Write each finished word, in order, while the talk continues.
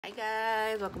Hi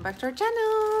guys, welcome back to our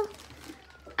channel.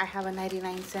 I have a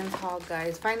 99 cents haul,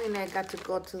 guys. Finally, I got to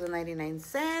go to the 99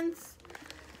 cents.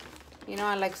 You know,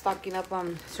 I like stocking up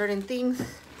on certain things,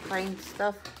 buying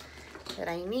stuff that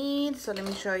I need. So let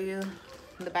me show you.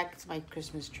 In the back, it's my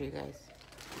Christmas tree, guys.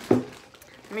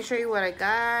 Let me show you what I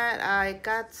got. I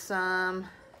got some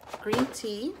green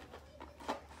tea,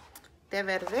 té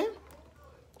verde,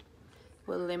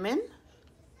 with lemon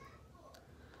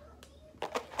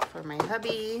for my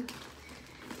hubby.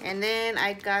 And then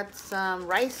I got some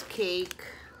rice cake.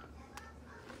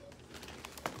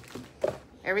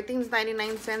 Everything's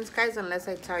 99 cents, guys, unless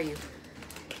I tell you.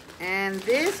 And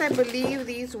this, I believe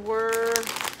these were,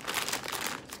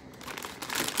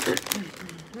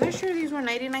 I'm not sure these were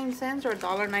 99 cents or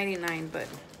 $1.99, but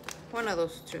one of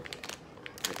those two.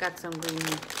 I got some green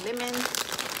lemons.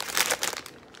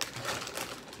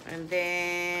 And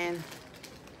then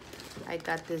I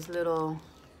got this little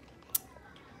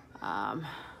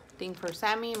thing for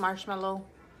Sammy, marshmallow.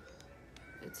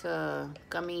 It's a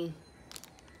gummy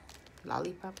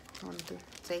lollipop, I want to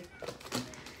say.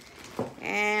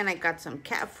 And I got some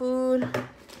cat food.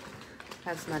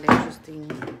 That's not interesting.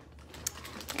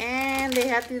 And they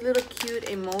have these little cute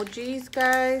emojis,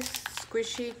 guys.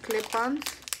 Squishy clip-ons.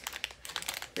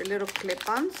 They're little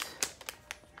clip-ons.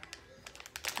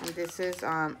 And this is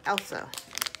Elsa.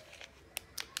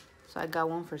 So I got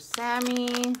one for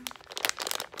Sammy.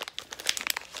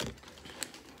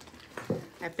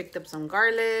 I picked up some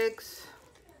garlics.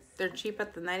 They're cheap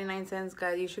at the 99 cents,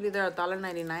 guys. Usually they're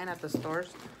 $1.99 at the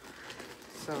stores.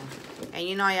 So, and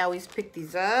you know I always pick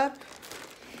these up.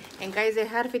 And guys, they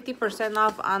had 50%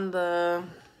 off on the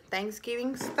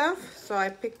Thanksgiving stuff. So I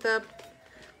picked up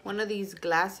one of these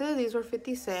glasses. These were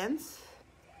 50 cents.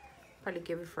 Probably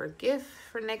give it for a gift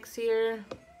for next year.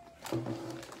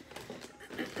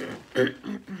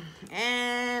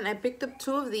 And I picked up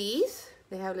two of these.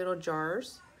 They have little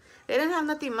jars. They didn't have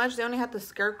nothing much. They only had the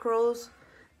scarecrows,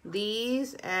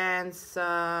 these, and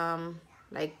some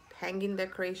like hanging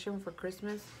decoration for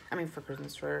Christmas. I mean for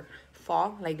Christmas, for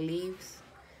fall, like leaves.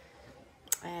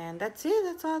 And that's it.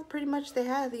 That's all pretty much they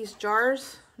had. These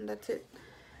jars, and that's it.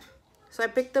 So I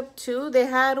picked up two. They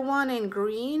had one in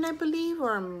green, I believe,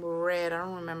 or in red. I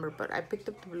don't remember, but I picked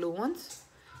up the blue ones.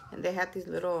 And they had these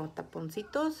little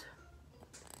taponcitos.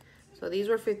 So these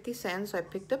were 50 cents. So I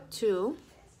picked up two.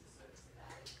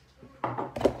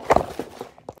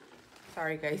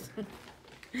 Sorry, guys.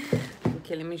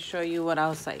 Okay, let me show you what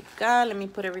else I got. Let me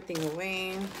put everything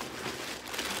away.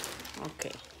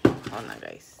 Okay, hold on,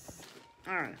 guys.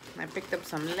 All right, I picked up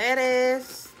some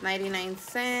lettuce, 99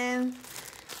 cents.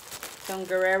 Some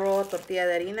Guerrero tortilla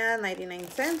de harina, 99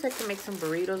 cents. I can make some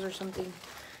burritos or something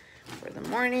for the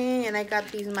morning. And I got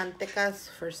these mantecas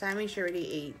for Sammy. She already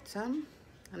ate some,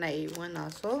 and I ate one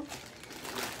also.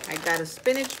 I got a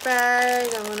spinach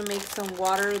bag. I want to make some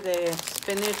water the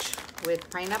spinach with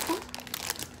pineapple.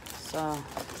 So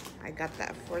I got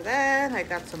that for that. I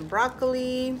got some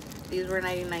broccoli. These were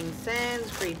 99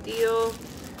 cents. Great deal.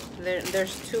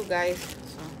 There's two, guys,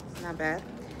 so not bad.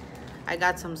 I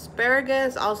got some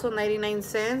asparagus, also 99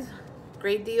 cents.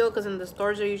 Great deal, because in the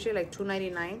stores they're usually like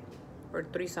 $2.99 or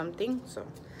 $3 something. So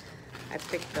I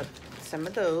picked up some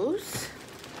of those.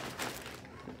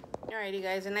 Alrighty,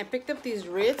 guys, and I picked up these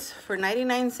Ritz for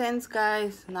 99 cents,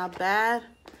 guys. Not bad.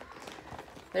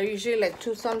 They're usually like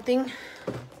 $2 something.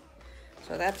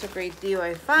 So that's a great deal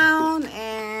I found.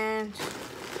 And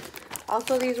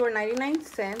also these were 99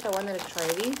 cents. I wanted to try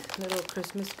these little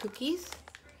Christmas cookies.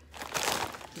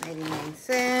 99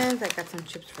 cents. I got some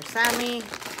chips for Sammy. I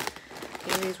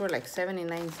think these were like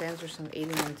 79 cents or some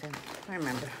 89 cents. I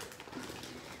remember.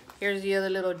 Here's the other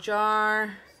little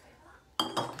jar.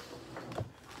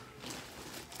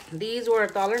 These were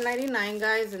 $1.99,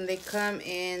 guys, and they come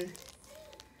in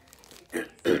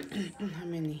how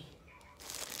many?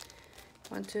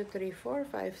 1, 2, 3, 4,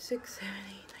 5, 6, 7,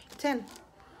 8, 9, 10.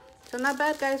 So not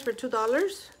bad, guys, for $2,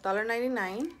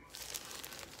 $1.99.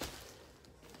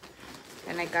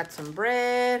 And I got some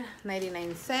bread,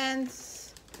 99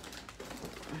 cents.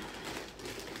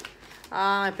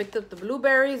 I picked up the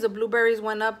blueberries. The blueberries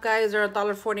went up, guys. They're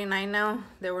 $1.49 now.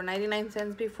 They were 99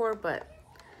 cents before, but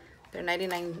they're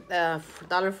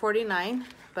 $1.49.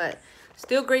 But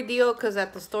still great deal, because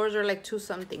at the stores are like $2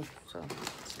 something. So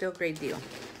still great deal.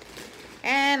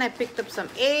 And I picked up some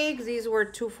eggs. These were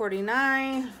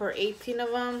 $2.49 for 18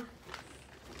 of them.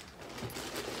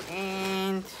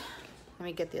 And let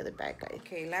me get the other bag, guys.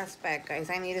 Okay, last bag, guys.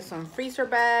 I needed some freezer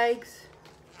bags.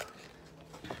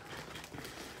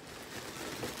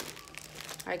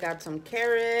 I got some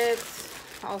carrots,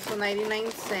 also 99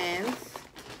 cents.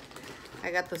 I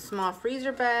got the small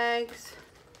freezer bags.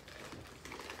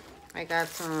 I got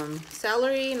some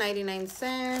celery, 99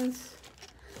 cents.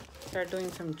 Start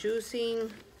doing some juicing.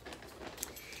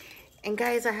 And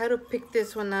guys, I had to pick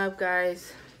this one up,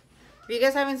 guys. If you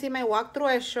guys haven't seen my walkthrough,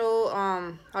 I show,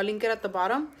 I'll link it at the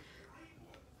bottom.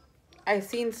 I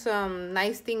seen some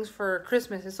nice things for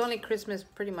Christmas. It's only Christmas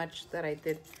pretty much that I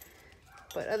did.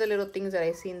 But other little things that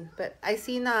I seen. But I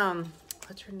seen,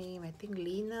 what's her name? I think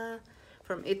Lena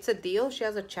from It's a Deal. She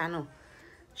has a channel.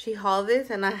 She hauled this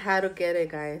and I had to get it,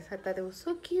 guys. I thought it was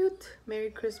so cute.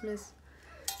 Merry Christmas.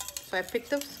 So I picked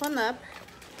this one up.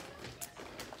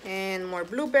 And more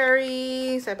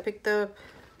blueberries. I picked up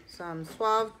some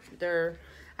Suave.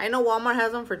 I know Walmart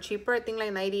has them for cheaper. I think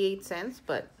like 98 cents.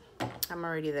 But I'm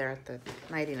already there at the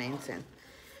 99 cents.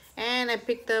 And I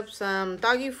picked up some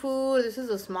doggy food. This is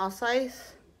a small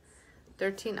size.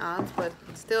 13 ounce. But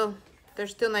still, they're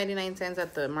still 99 cents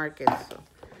at the market. So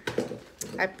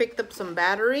I picked up some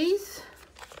batteries.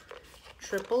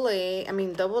 Double A.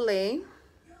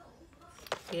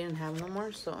 He didn't have no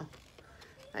more, so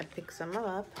I picked some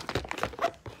up.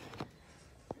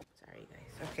 Sorry,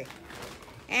 guys. Okay.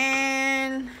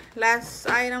 And last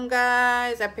item,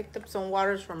 guys. I picked up some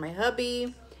waters from my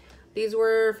hubby. These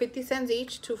were 50 cents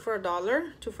each. 2 for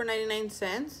 $1. 2 for 99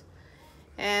 cents.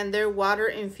 And they're water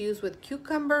infused with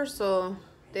cucumber, so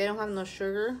they don't have no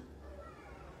sugar.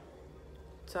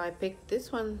 So I picked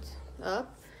this one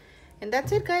up. And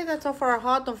that's it, guys. That's all for our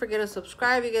haul. Don't forget to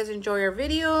subscribe if you guys enjoy our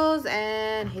videos.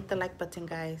 And hit the like button,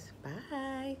 guys. Bye.